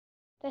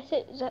This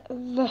is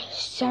the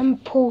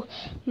simple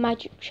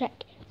magic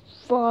trick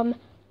from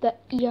the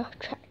ear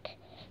trick.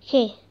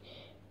 Okay,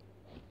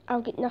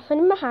 I'll get nothing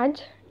in my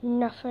hand,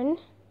 nothing,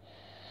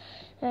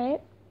 right?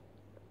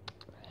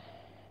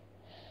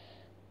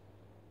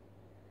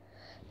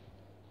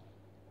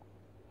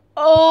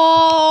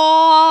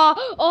 Oh,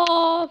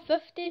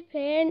 50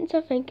 pence,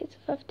 I think it's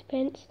 50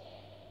 pence.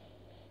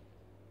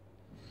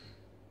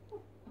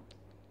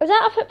 Is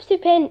that a 50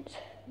 pence?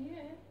 Yeah.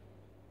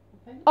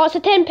 Oh, it's a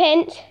 10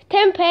 pence.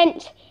 10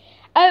 pence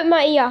out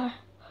my ear.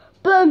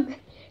 Boom.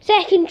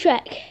 Second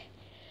trick.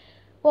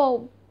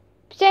 Well,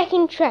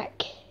 second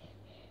trick.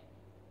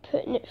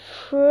 Putting it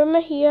through my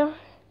ear.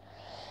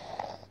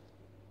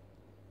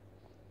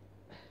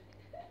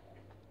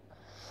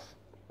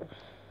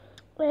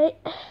 Right.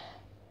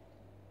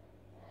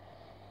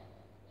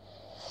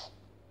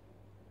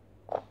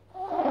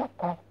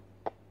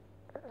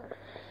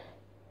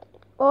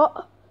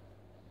 Oh.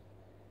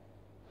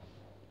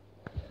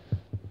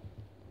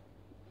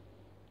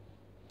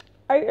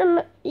 Out of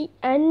my,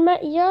 in my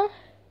ear,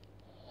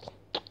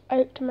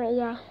 out my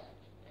ear.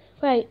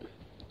 Right,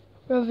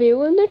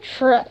 revealing the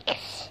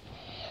tricks.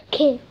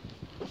 Okay,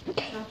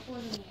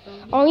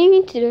 all you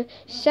need to do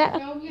is set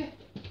a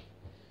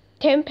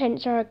 10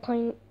 pence or a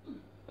coin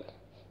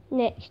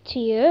next to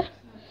you,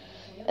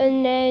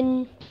 and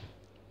then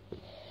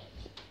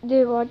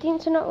the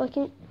audience are not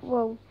looking,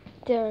 well,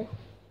 they're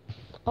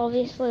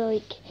obviously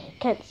like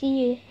can't see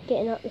you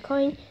getting out the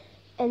coin,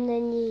 and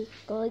then you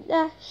go like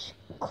this,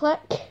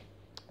 click,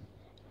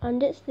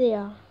 and it's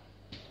there.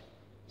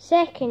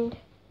 Second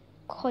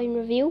coin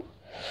reveal.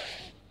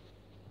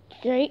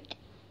 Right,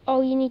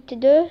 all you need to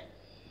do,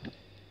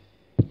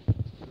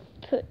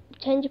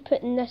 pretend you're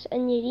putting this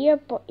in your ear,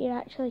 but you're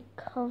actually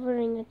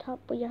covering the top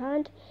with your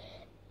hand,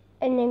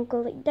 and then go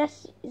like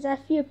this, as if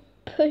you're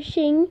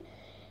pushing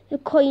the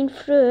coin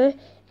through.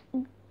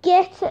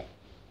 Get it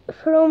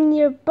from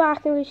your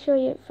back, and we'll show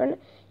you in front.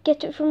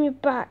 Get it from your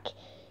back.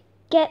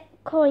 Get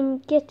coin,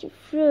 get it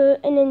through,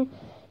 and then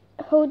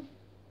hold.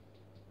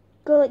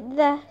 Go like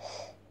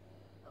this.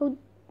 Hold.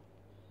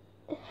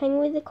 Hang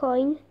with the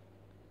coin,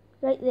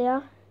 right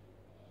there,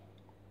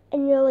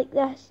 and you're like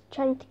this,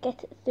 trying to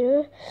get it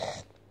through,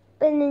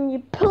 and then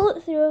you pull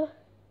it through,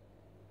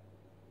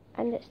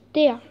 and it's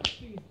there.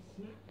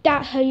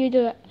 That's how you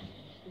do it.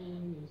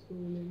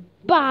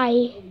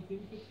 Bye.